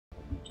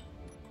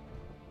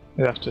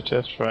You have to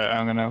test, right?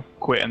 I'm gonna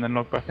quit and then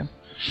log back in.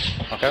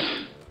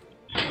 Okay.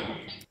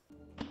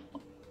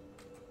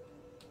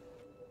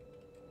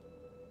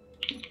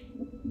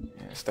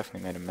 Yeah, it's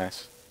definitely made a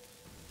mess.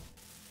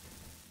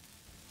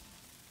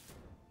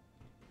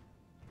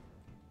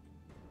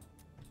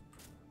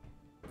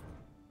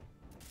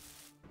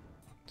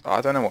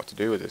 I don't know what to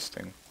do with this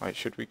thing. Like,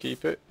 should we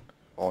keep it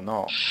or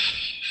not?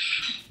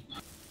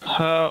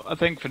 I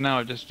think for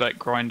now, just like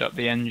grind up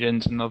the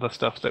engines and other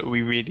stuff that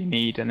we really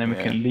need, and then we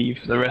Yeah. can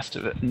leave the rest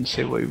of it and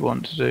see what we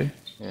want to do.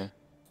 Yeah.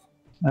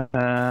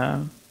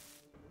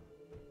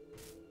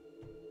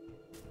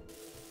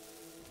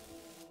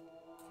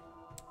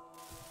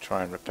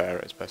 Try and repair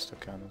it as best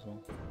I can as well.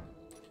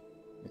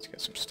 Need to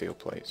get some steel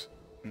plates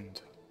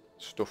and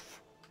stuff.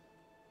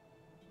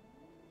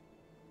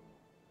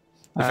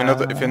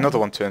 If another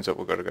one turns up,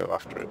 we've got to go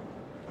after it.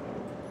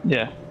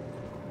 Yeah.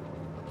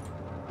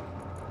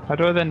 How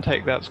do I then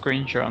take that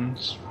screenshot and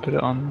put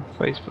it on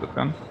Facebook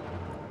then?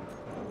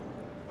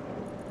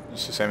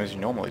 It's the same as you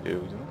normally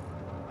do, isn't it?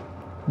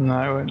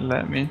 No, it won't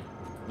let me.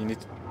 You need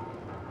to,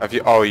 have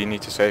you? Oh, you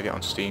need to save it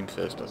on Steam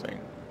first, I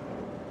think.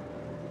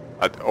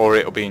 Or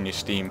it'll be in your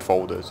Steam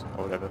folders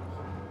or whatever.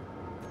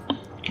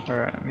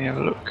 Alright, let me have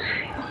a look.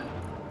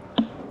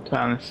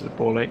 Damn, this is a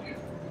ball ache.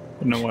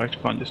 I don't know why I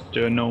can't just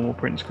do a normal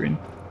print screen.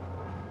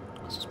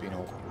 This has been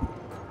all.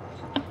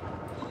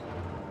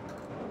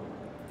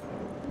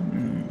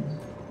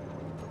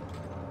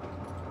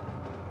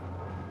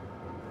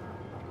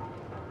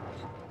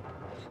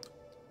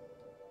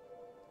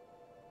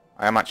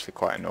 I am actually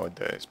quite annoyed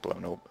that it's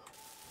blown up.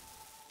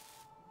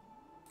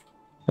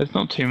 There's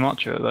not too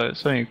much of it though,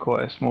 it's only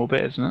quite a small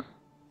bit, isn't it?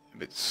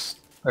 It's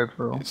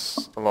Overall.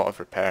 It's a lot of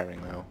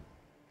repairing though,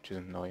 which is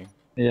annoying.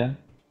 Yeah.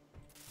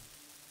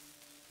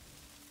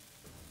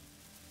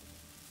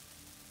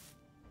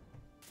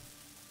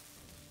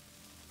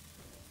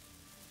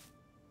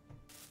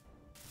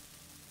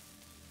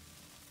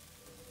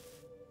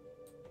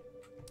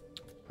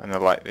 And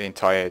like the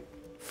entire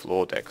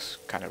floor deck's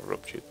kind of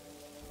ruptured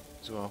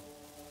as well.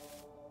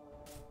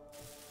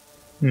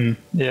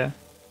 Yeah.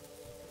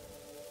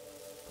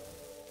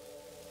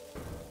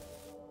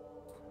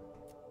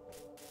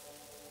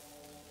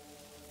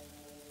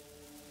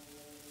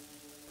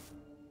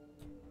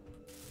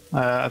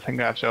 I think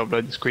I have to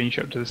upload the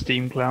screenshot to the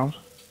Steam cloud.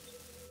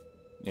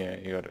 Yeah,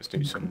 you gotta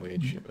do some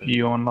weird shit.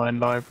 View online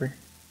library.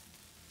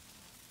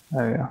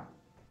 Oh yeah.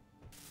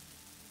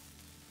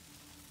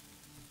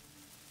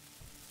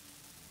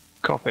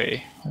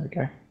 Copy.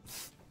 Okay.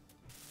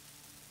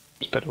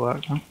 It's better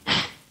work now.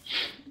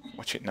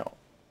 Watch it not.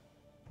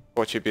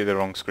 Watch it be the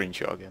wrong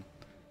screenshot again.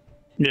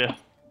 Yeah.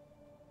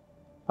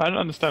 I don't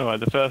understand why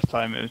the first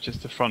time it was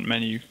just the front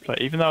menu play.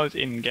 Even though I was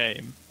in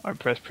game, I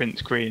pressed print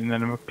screen and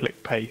then I would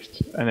click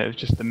paste, and it was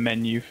just the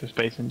menu for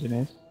Space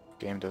Engineers.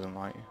 Game doesn't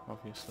like you,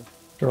 obviously.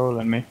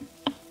 Trolling me.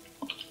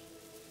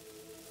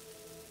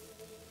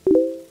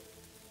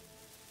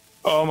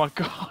 Oh my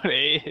god,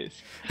 it is.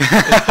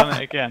 It's done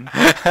it again.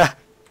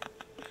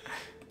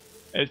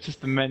 It's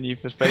just the menu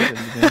for Space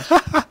Engineers.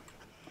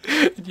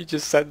 You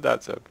just said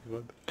that to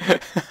everyone.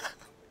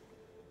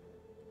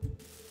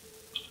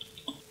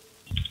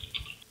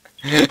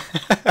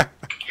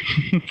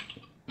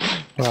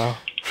 Wow.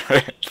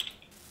 Right.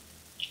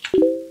 Do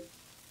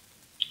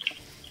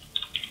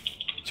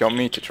you want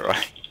me to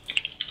try?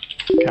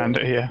 Can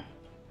do, yeah.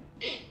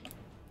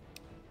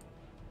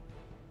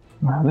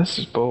 Man, this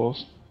is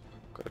balls.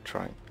 Gotta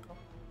try.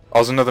 Oh,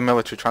 there's another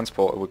military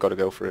transporter, we've got to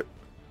go for it.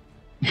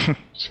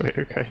 Sweet,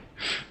 okay.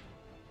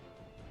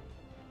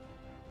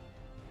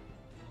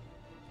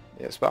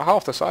 Yeah, it's about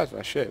half the size of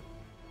our ship.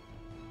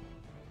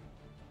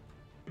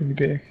 Pretty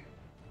big.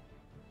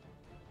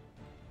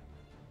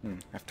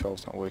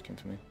 F12's not working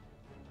for me.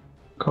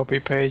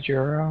 Copy page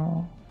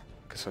URL.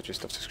 Guess I'll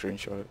just have to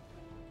screenshot it.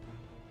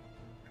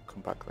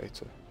 Come back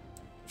later.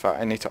 In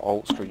fact, I need to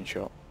alt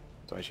screenshot,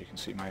 so as you can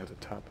see my other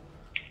tab.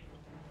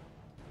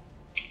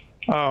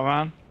 Oh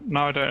man,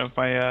 now I don't have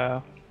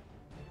my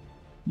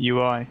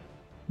UI.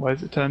 Why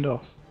is it turned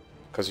off?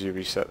 Because you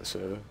reset the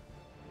server.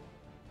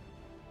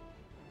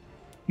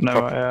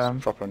 No,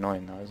 It's proper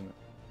annoying now, isn't it?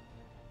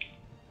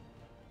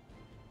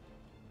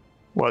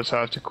 What, so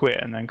I have to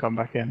quit and then come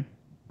back in?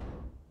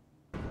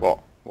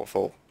 What? What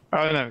for?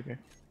 Oh, there we go.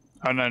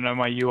 Oh no,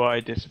 my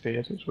UI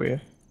disappeared, it's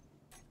weird.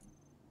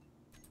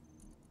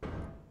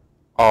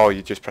 Oh,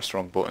 you just pressed the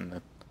wrong button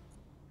then.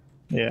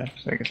 Yeah,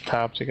 so I guess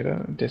tab to get it,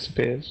 it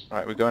disappears.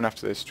 Right, we're going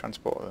after this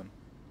transporter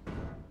then.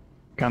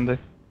 Can do.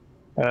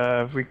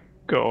 We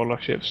got all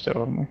our ships still,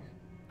 haven't we?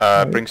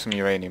 Bring some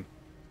uranium.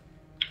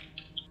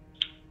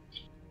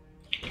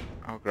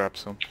 I'll grab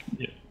some.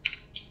 Yeah.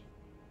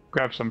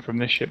 Grab some from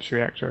this ship's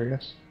reactor, I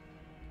guess.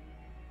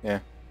 Yeah.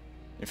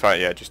 In fact,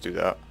 yeah, just do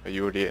that. Are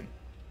you already in?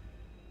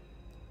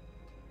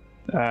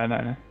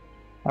 No.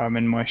 I'm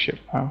in my ship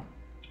now.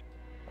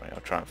 Right,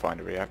 I'll try and find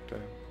a reactor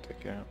and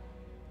take it out.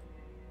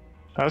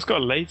 It's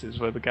got lasers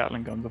where the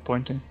Gatling guns are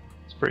pointing.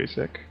 It's pretty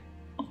sick.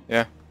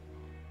 Yeah.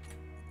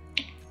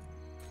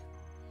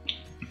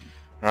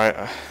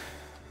 Right,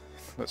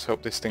 Let's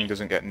hope this thing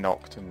doesn't get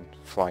knocked and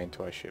fly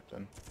into our ship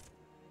then.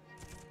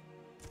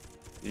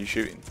 Are you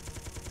shooting?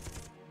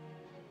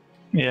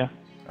 Yeah.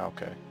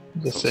 Okay.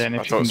 Just seeing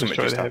if you can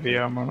destroy the heavy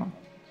happened. armor or not.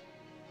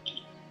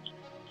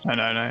 Oh,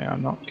 no,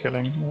 I'm not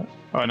killing.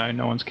 Oh no,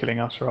 no one's killing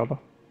us rather.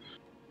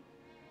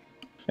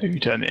 Maybe you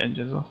turn the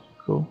engines off.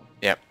 Cool.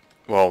 Yep.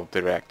 Well,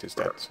 the reactor's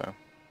dead, so.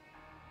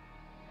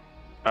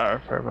 Oh,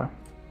 fair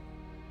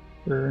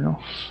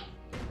enough.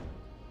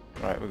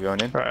 Right, we're going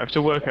in. Right, I have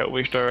to work out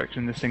which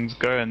direction this thing's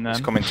going then.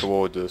 It's coming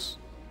towards us.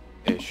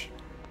 Ish.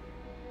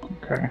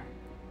 Okay.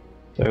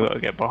 So we've got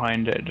to get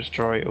behind it,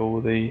 destroy all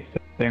the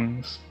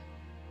things.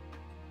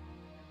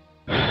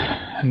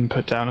 And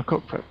put down a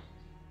cockpit.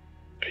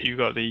 You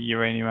got the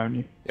uranium, haven't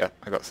you? Yeah,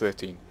 I got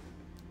 13.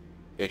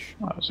 Ish.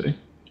 Oh, I see.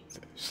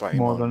 Slightly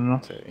More than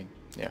enough. 13.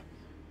 Yeah.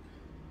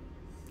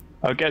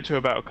 I'll get to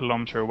about a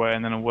kilometre away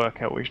and then I'll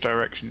work out which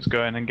direction it's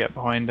going and get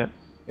behind it.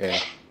 Yeah.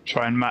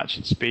 Try and match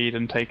its speed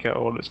and take out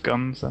all its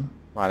guns then.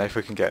 Man, if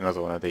we can get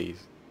another one of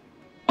these.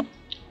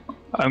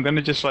 I'm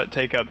gonna just like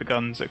take out the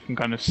guns that can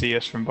kind of see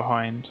us from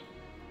behind.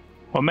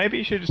 Or maybe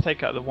you should just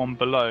take out the one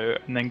below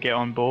and then get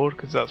on board,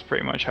 because that's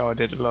pretty much how I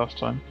did it last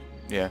time.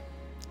 Yeah.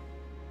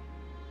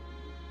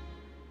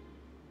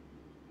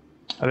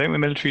 I think the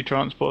military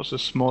transports are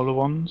smaller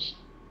ones.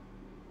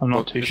 I'm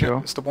not too sure.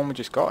 It's the one we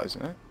just got,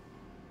 isn't it?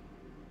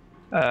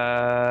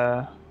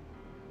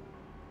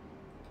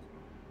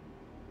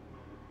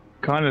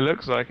 Kind of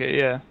looks like it,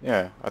 yeah.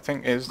 Yeah, I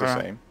think it is the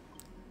same.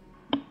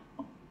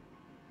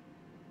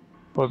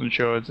 Wasn't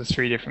sure, there's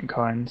 3 different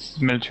kinds.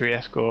 Military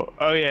escort.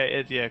 Oh yeah,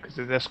 it is, yeah, because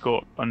there's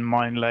escort on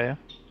mine layer.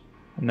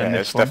 And then Yeah,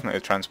 this it's one. definitely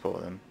a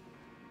transport then.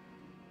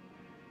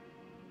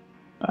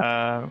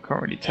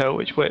 Can't really tell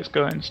which way it's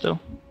going still.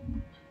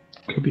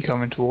 Could be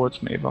coming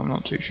towards me, but I'm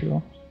not too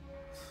sure.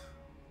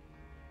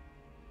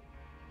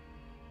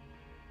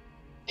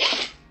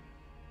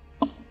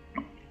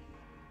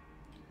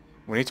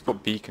 We need to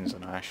put beacons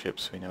on our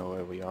ships so we know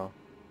where we are.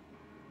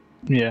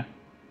 Yeah.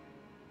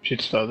 Should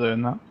start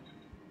doing that.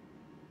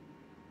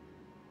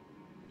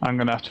 I'm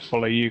gonna have to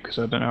follow you because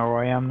I don't know where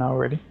I am now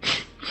really.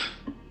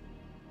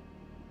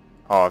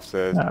 Oh, if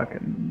the... No, I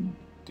can...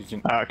 Did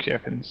you... Actually, I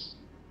can...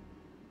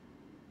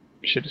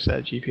 Should have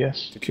said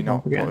GPS. Did you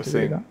not put a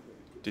thing?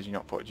 Did you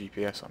not put a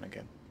GPS on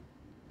again?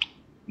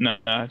 No,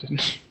 I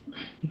didn't.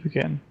 Keep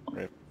forgetting.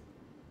 Rip.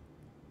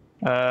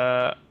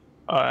 Yeah,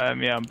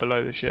 I'm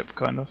below the ship,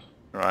 kind of.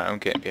 Right, I'm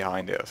getting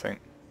behind it, I think.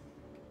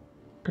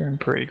 Going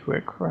pretty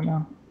quick right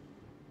now.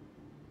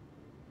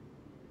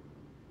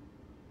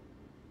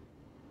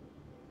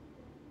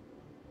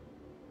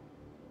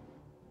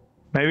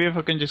 Maybe if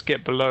I can just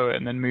get below it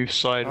and then move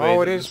sideways.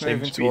 Oh, it is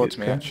moving towards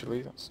me,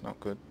 actually. That's not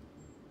good.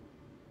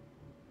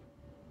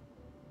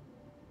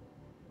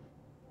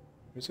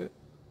 Is it?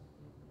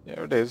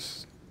 Yeah, it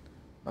is.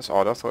 That's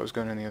odd. I thought it was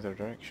going in the other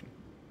direction.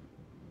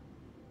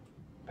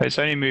 It's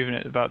only moving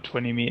at about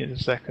 20 meters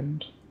a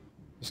second.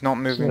 It's not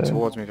moving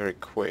towards me very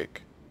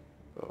quick,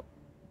 but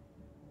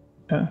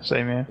yeah,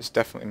 same here. It's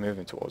definitely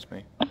moving towards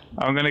me.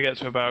 I'm going to get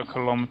to about a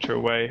kilometre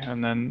away,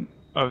 and then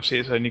obviously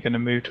it's only going to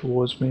move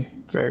towards me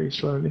very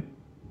slowly.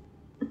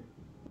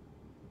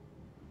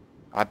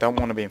 I don't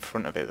want to be in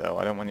front of it though.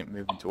 I don't want it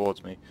moving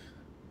towards me.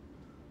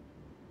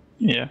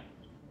 Yeah.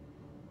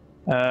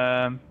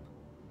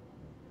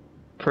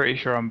 Pretty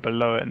sure I'm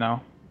below it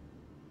now.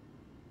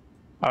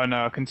 Oh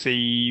no, I can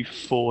see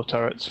 4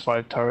 turrets,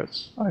 5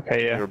 turrets.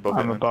 Okay, yeah,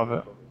 I'm above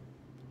it.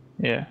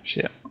 Yeah,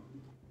 shit.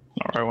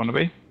 Not where I want to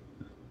be.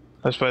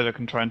 I suppose I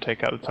can try and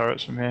take out the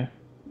turrets from here.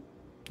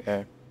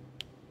 Yeah.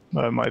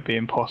 Well, it might be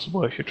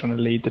impossible if you're trying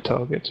to lead the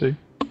target too.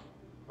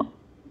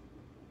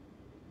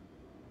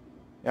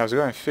 Yeah, I was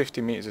going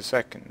 50 meters a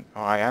second.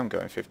 Oh, I am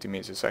going 50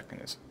 meters a second.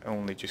 It's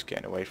only just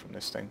getting away from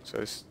this thing,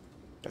 so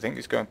I think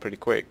it's going pretty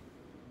quick.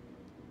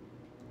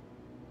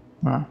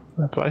 Ah,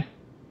 fair play.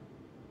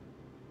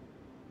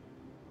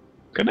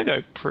 Gonna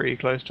go pretty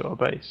close to our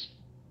base.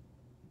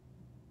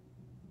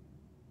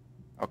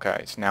 Okay,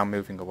 it's now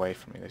moving away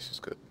from me. This is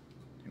good.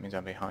 It means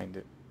I'm behind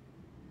it.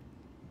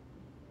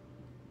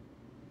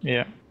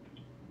 Yeah.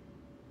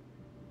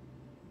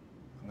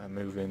 I'm gonna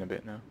move in a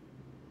bit now.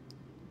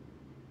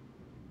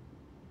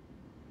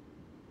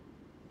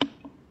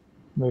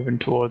 Moving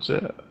towards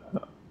it.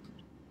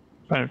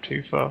 Kind of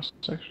too fast,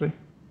 actually.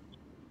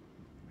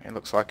 It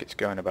looks like it's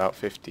going about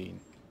 15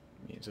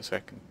 meters a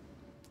second.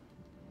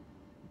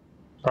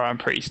 Right, I'm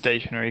pretty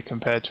stationary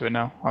compared to it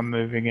now. I'm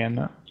moving in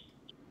at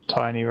a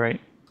tiny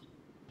rate.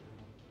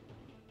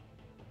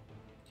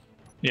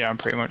 Yeah, I'm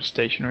pretty much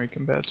stationary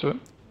compared to it.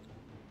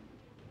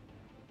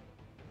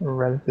 Or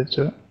relative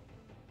to it.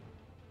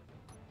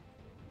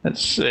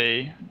 Let's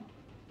see.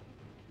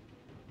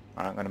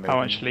 I'm gonna move. How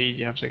much lead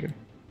you have taken?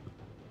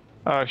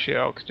 Oh shit,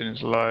 oxygen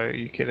is low. Are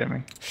you kidding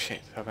me?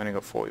 Shit, I've only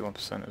got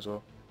 41% as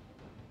well.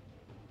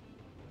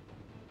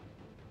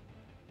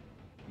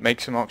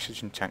 Make some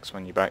oxygen tanks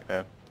when you're back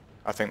there.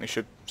 I think there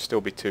should still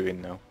be 2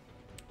 in though.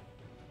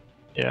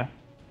 Yeah.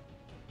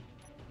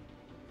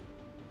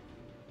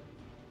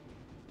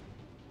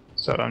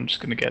 So I'm just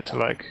gonna get to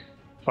like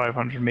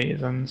 500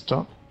 meters and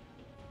stop.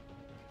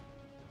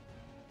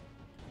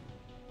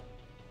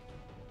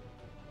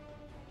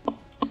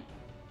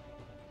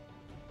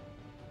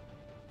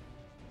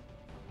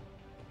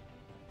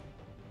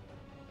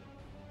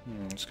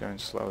 It's going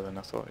slower than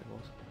I thought it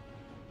was.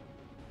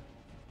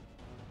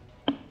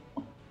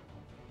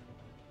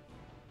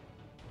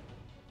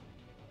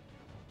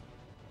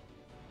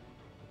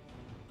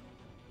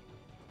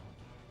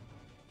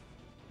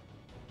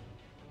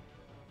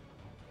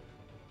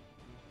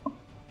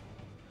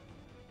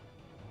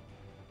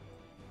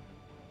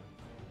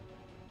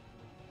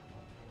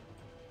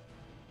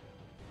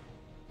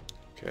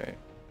 Okay. I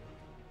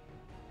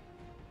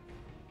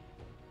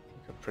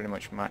think I've pretty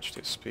much matched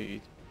its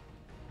speed.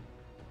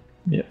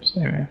 Yep,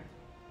 same here.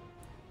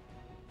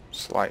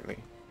 Slightly.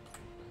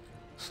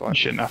 You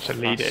shouldn't have to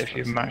lead it if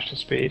you've matched the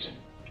speed.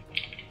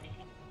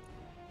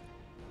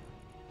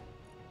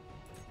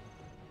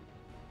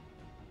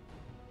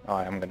 Oh,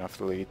 I am gonna have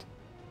to lead.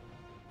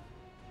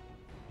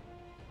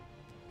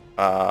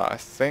 I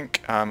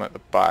think I'm at the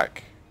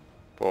back,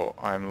 but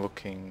I'm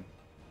looking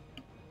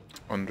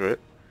under it.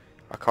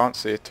 I can't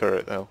see a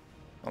turret though,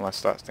 unless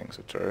that thing's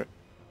a turret.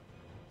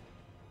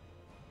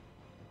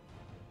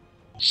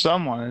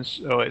 Someone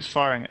is... oh, it's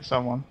firing at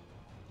someone.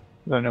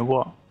 I don't know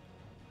what.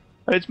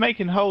 Oh, it's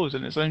making holes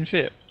in its own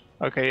ship.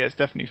 Okay, yeah, it's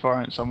definitely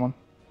firing at someone.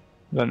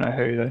 I don't know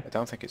who though. I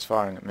don't think it's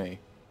firing at me.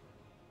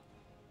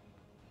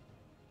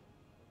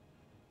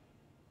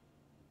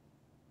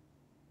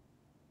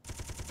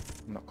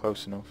 I'm not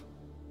close enough.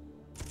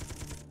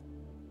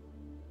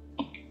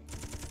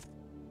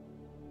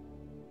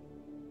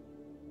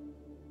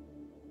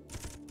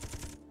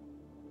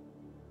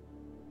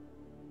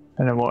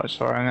 I don't know what it's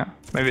firing at.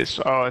 Maybe it's...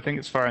 oh, I think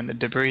it's firing the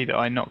debris that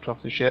I knocked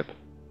off the ship.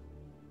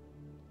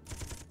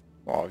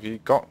 What, have you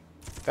got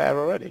there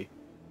already?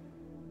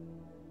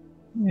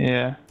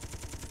 Yeah.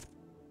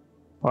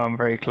 Well, I'm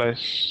very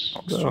close.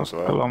 Oxygen's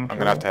low. I'm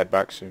gonna have to head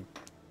back soon.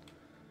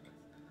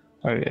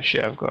 Oh yeah,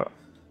 shit, I've got...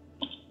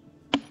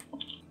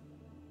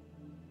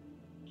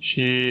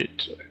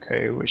 shit.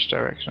 Okay, which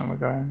direction am I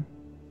going?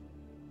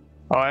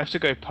 Oh, I have to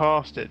go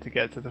past it to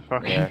get to the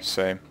fucking... yeah,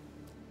 same.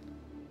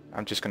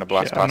 I'm just gonna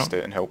blast past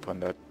it and hope I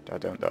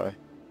don't die.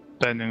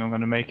 Don't think I'm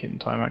gonna make it in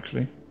time,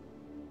 actually.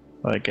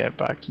 Like, get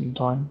back in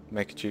time.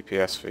 Make a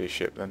GPS for your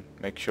ship then.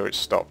 Make sure it's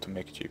stopped and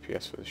make a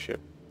GPS for the ship.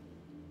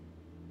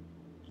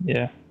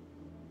 Yeah.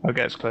 I'll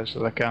get as close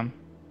as I can.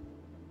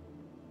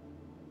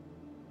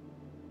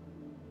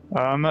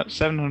 I'm at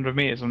 700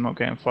 meters, I'm not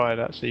getting fired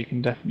at, so you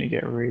can definitely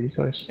get really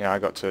close. Yeah, I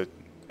got to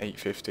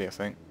 850 I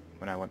think,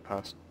 when I went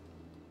past.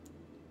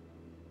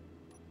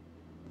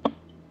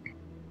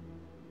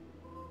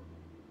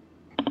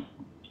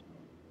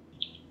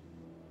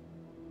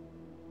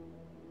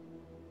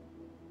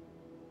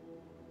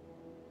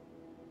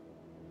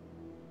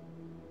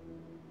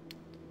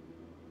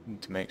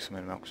 Need to make some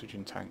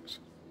oxygen tanks.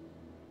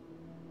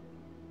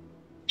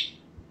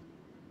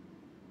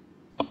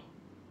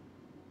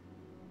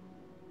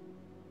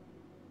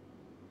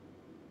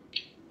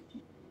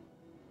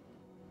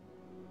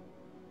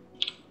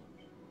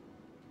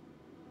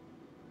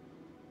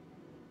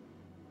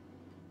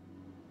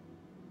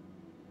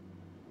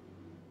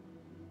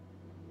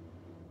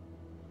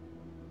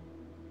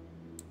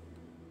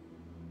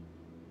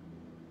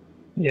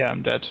 Yeah,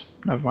 I'm dead.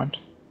 Never mind.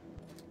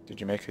 Did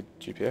you make a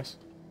GPS?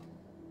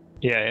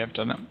 Yeah, I've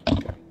done it.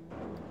 Okay.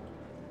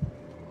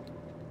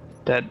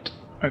 Dead.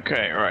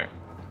 Okay, right.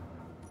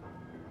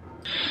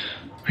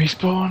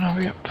 Respawn,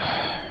 hurry up.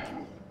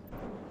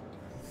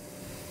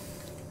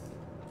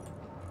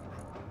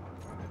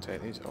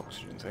 Take these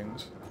oxygen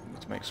things. I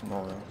need to make some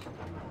more though.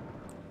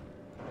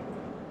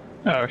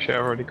 Oh shit,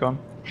 I've already gone.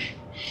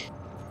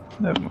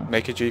 Never mind.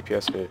 Make a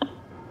GPS here.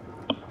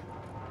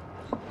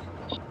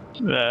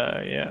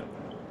 Yeah.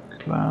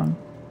 Plan.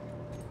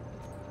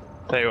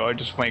 Tell you what, I'll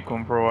just make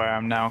one for where I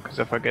am now, because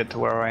if I get to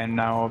where I am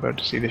now, I'll be able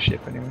to see the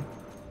ship anyway.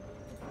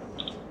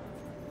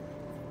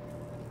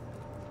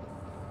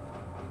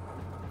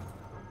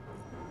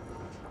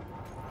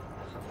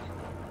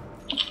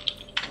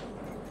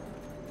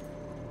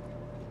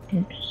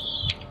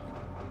 Oops.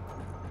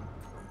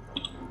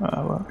 Oh,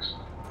 that works.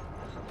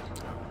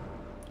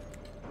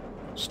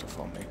 Stuff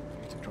on me.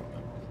 I need to drop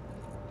them.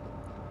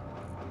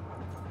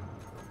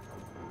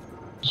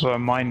 So a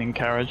mining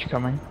carriage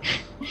coming.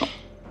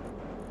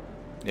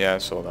 Yeah, I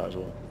saw that as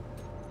well.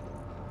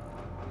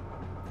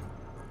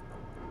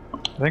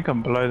 I think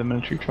I'm below the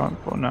military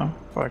transport now,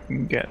 if I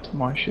can get to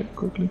my ship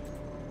quickly.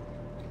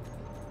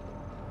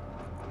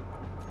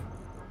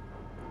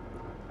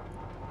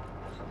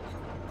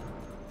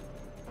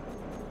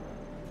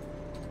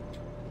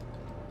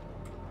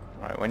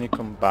 Right, when you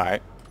come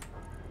back,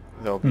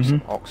 there'll be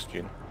some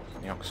oxygen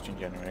in the oxygen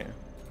generator.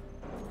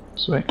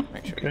 Sweet.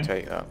 Make sure you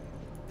take that.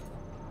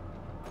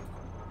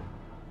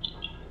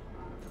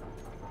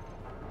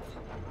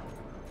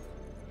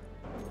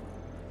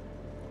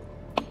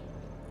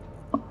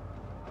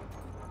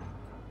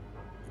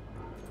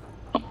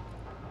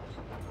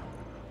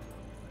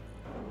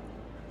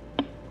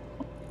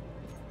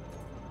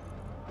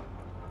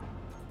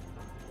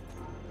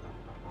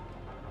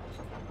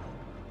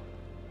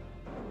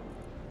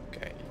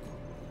 Okay.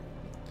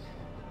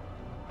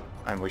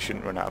 And we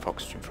shouldn't run out of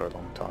oxygen for a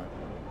long time.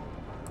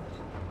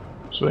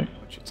 Sweet.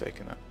 Once you've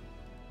taken that.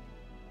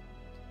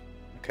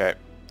 Okay.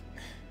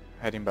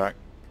 Heading back.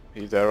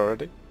 Are you there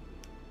already?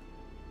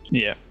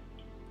 Yeah.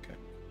 Okay.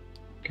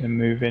 Gonna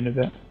move in a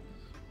bit.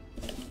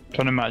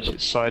 Trying to match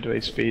its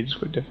sideways speed is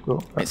quite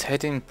difficult. It's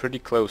heading pretty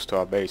close to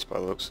our base by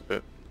the looks of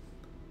it.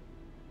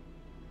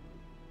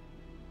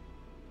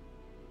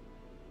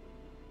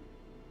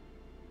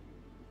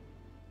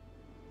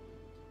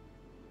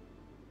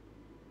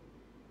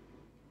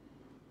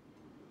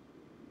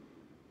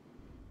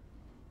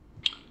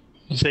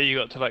 You say you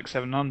got to like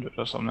 700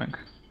 or something,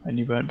 and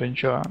you weren't been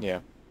shot?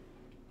 Yeah.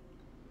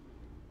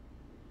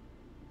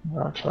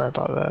 Well, I'll try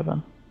about there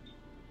then.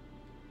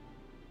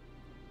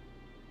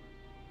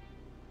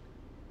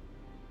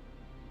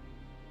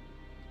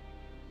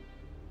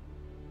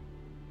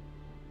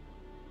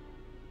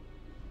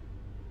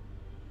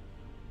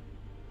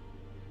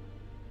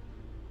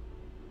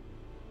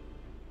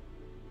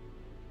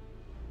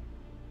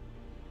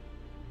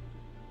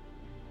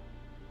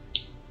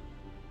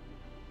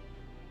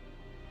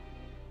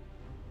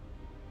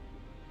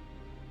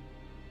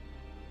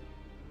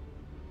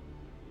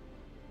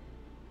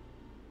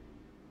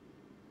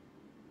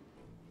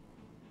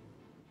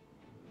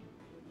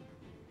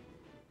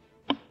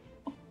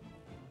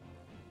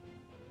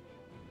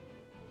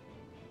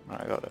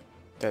 Right, I got the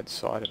dead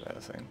side of it, I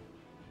think.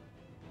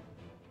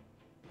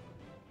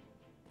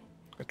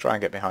 I'll try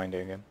and get behind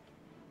it again.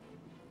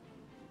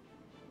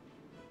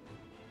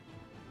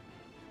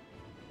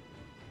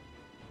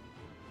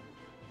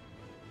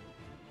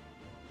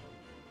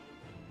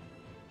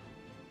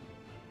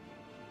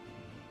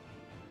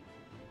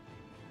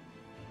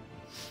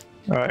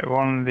 Right,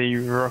 one of the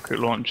rocket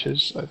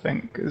launchers, I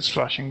think, is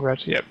flashing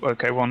red. Yep,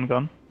 okay, one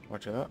gun.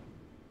 Roger that.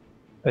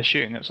 They're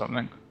shooting at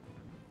something.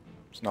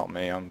 It's not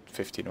me, I'm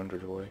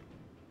 1500 away.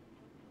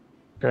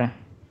 Okay.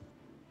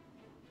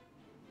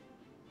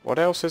 What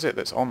else is it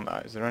that's on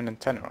that? Is there an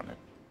antenna on it?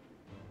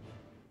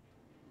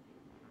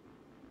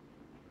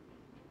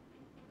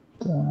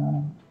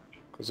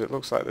 Because it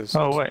looks like there's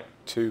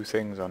two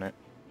things on it.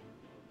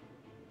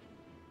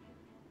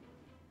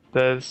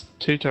 There's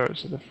two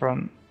turrets at the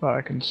front that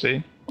I can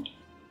see.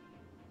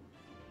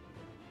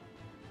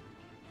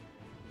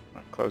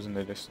 Right, closing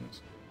the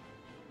distance.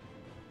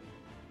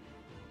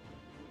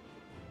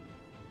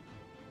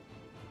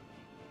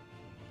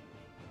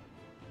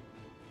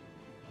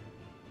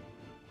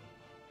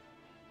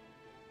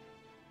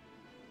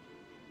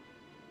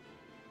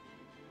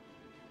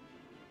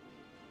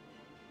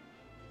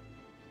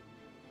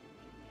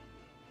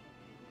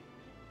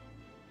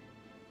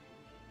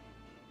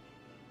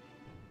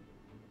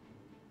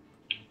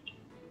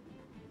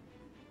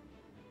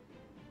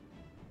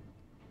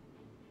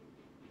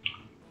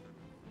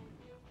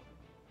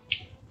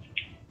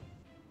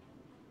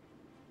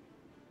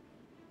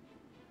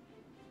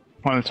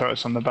 One of the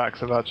turrets on the back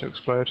is about to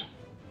explode.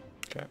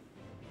 Okay.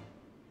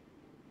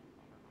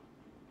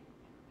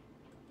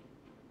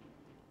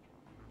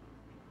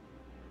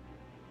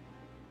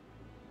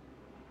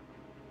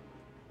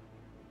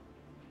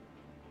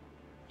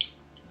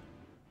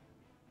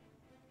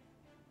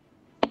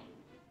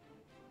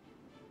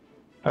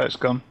 Oh, it's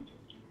gone.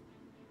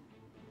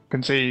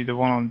 Can see the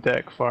one on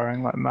deck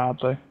firing like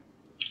madly.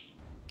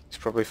 It's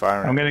probably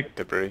firing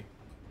debris.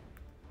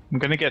 I'm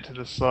gonna get to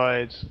the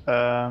side.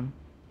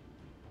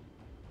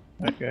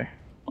 Okay.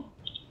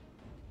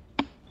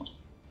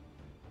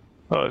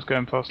 Oh, it's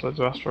going past loads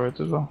of asteroids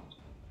as well.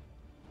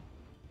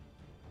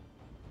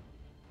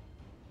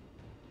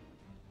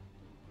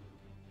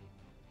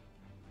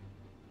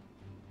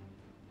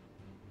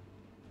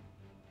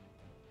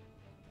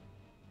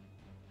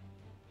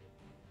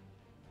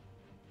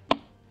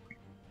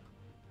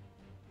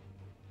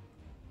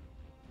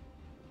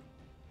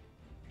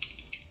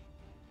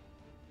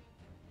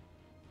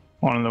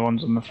 One of the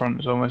ones on the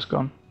front is almost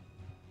gone.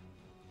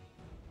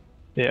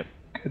 Yep,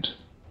 good.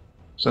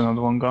 There's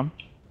another one gone.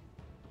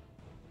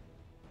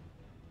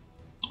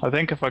 I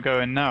think if I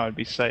go in now I'd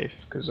be safe,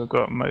 because I've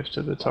got most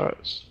of the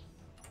turrets.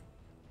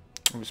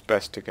 It was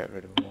best to get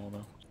rid of them all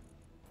though.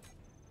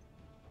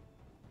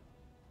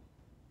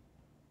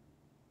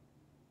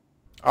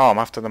 Oh, I'm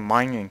after the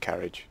mining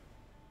carriage.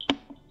 I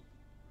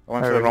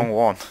went for the wrong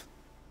one.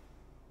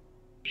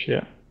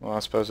 Shit. Well, I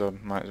suppose I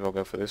might as well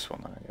go for this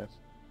one then, I guess.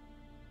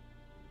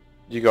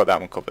 You got that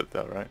one covered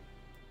though, right?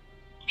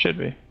 Should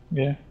be,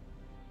 yeah.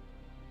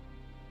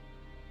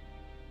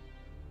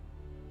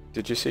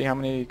 Did you see how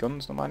many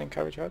guns the mining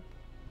carriage had?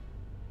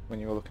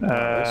 When you were looking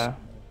at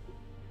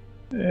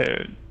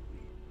this?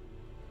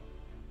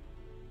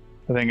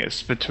 I think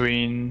it's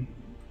between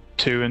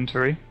 2 and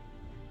 3.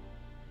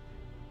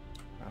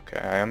 Okay,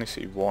 I only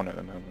see one at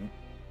the moment.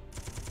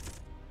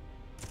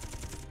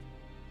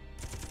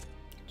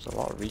 There's a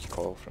lot of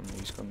recoil from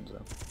these guns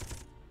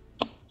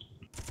though.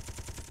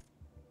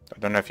 I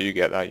don't know if you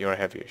get that, you're a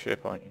heavier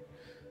ship, aren't you?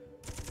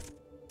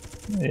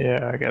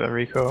 Yeah, I get the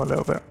recoil a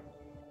little bit.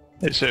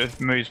 It sort of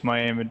moves my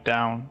aim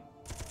down.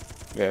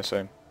 Yeah,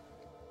 same.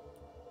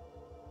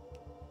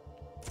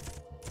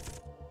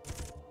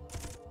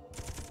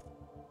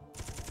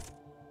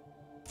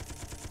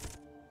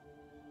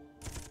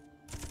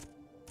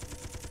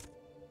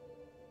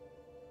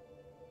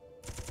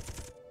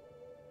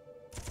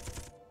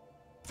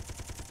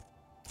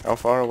 How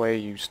far away are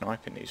you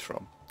sniping these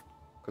from?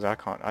 Because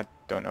I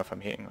don't know if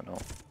I'm hitting or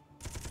not.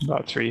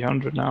 About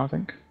 300 now, I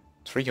think.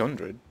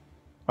 300?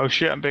 Oh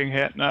shit, I'm being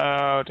hit. No,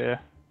 oh dear.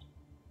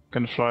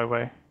 Gonna fly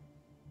away.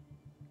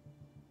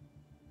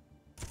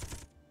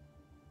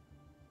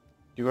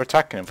 You were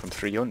attacking them from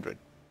 300?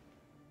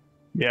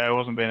 Yeah, I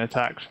wasn't being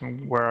attacked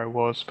from where I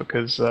was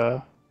because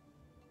I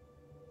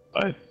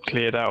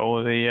cleared out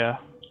all the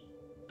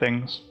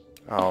things.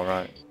 Oh,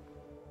 right.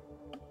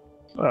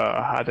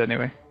 I had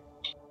anyway.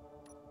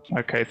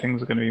 Okay,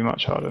 things are going to be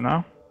much harder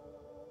now.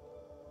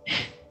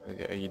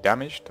 Are you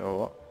damaged or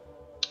what?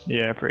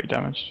 Yeah, pretty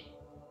damaged.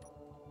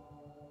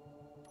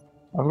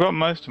 I've got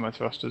most of my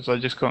thrusters, I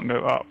just can't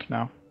go up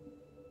now.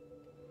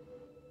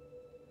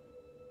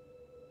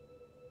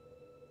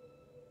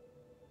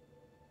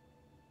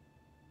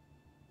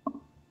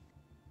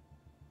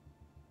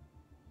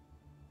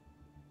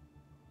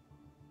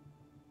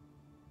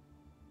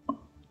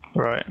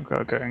 Right, I've got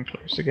to go in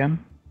close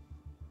again.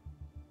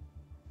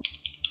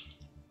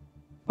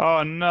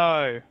 Oh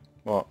no!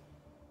 What?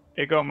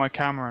 It got my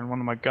camera and one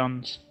of my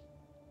guns.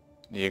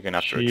 You're gonna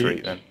have to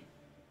retreat then.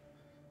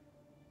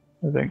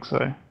 I think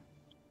so.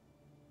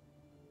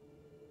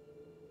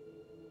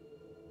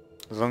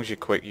 As long as you're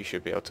quick, you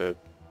should be able to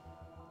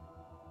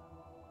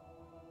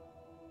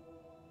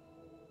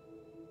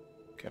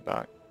get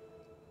back.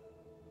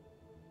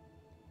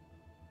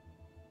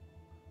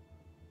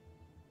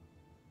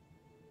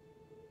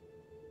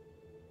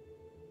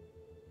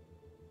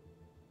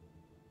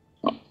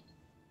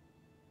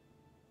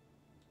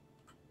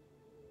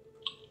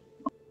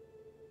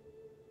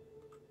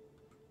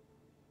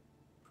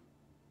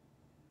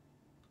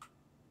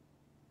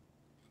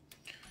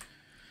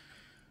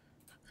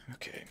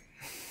 Okay.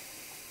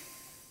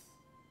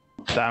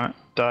 Damn it,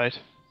 died.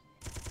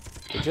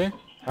 Did you?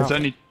 There's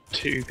only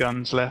 2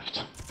 guns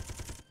left.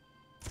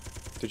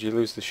 Did you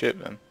lose the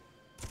ship then?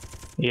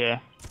 Yeah.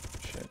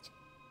 Shit.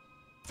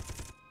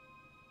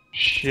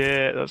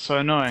 Shit, that's so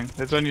annoying.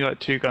 There's only like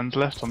 2 guns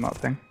left on that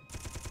thing.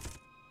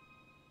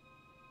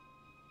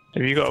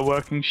 Have you got a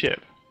working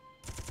ship?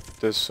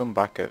 There's some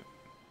back at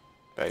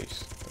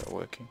base that are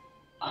working.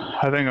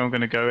 I think I'm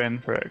going to go in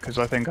for it because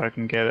I think I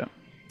can get it.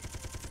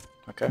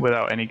 Okay.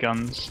 Without any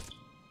guns.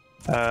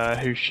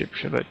 Whose ship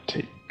should I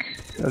take?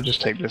 I'll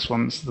just take this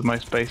one, it's the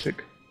most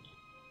basic.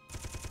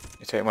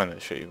 You take one of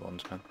the shitty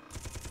ones, man.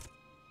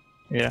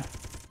 Yeah.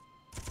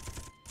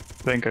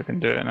 I think I can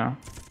do it now.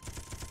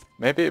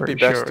 Maybe it'd be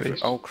Pretty best sure if...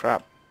 Oh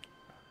crap.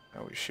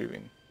 I was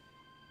shooting.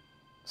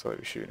 I thought he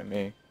was shooting at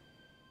me.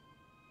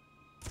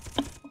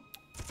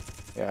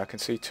 Yeah, I can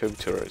see 2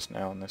 turrets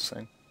now on this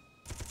thing.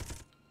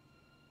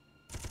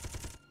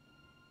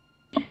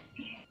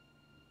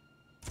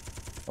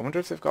 I wonder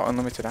if they've got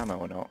unlimited ammo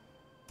or not.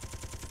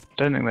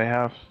 Don't think they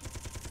have.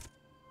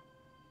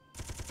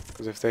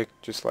 Because if they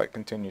just like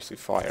continuously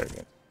fire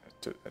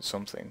at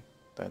something,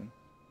 then...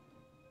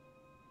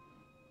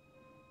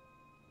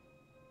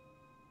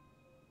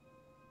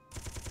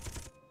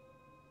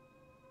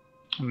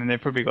 I mean,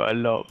 they've probably got a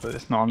lot, but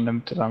it's not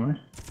unlimited ammo.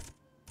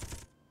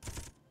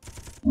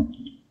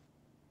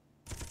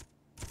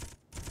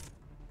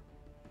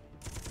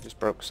 Just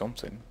broke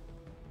something.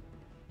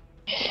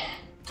 I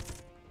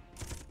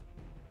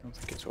don't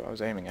think it's what I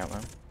was aiming at, though.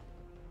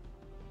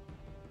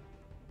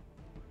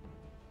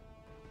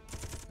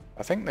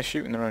 I think they're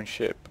shooting their own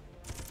ship.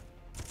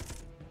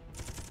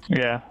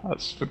 Yeah,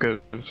 that's because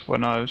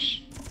when I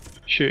was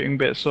shooting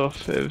bits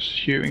off, it was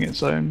shooting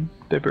its own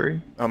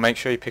debris. Oh, make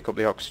sure you pick up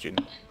the oxygen.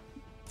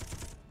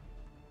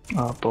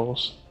 Oh,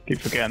 balls.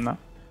 Keep forgetting that.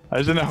 I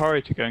was in a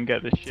hurry to go and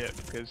get the ship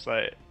because,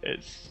 like,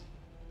 it's...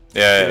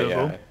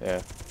 Yeah.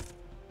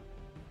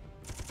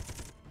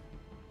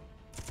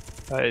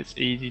 It's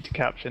easy to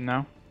capture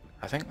now.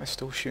 I think they're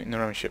still shooting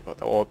their own ship,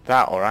 or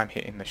that, or I'm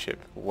hitting the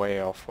ship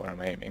way off where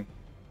I'm aiming.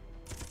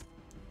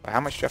 But how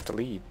much do you have to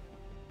lead?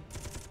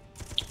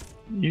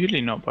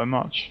 Usually not by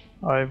much.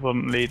 I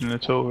wasn't leading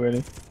at all,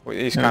 really. Well,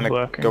 he's kind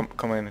of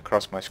coming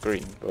across my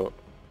screen, but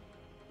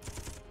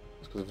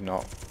it's because I've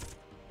not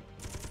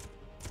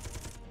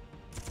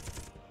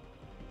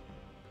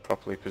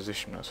properly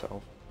positioned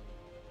myself.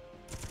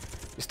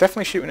 He's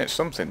definitely shooting at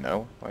something,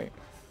 though. Like.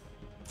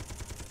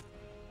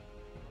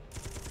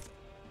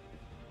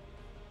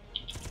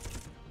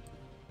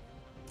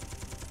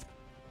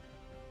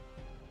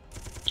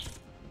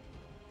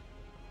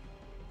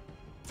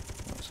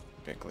 That's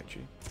a bit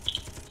glitchy.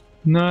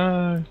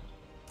 No.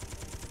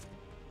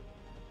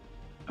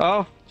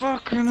 Oh,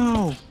 fucking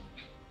hell.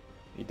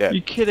 You dead? Are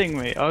you kidding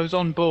me? I was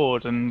on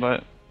board and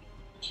like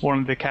one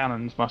of the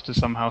cannons must have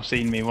somehow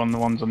seen me, one of the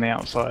ones on the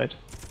outside.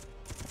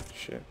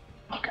 Shit.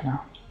 Fucking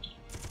hell.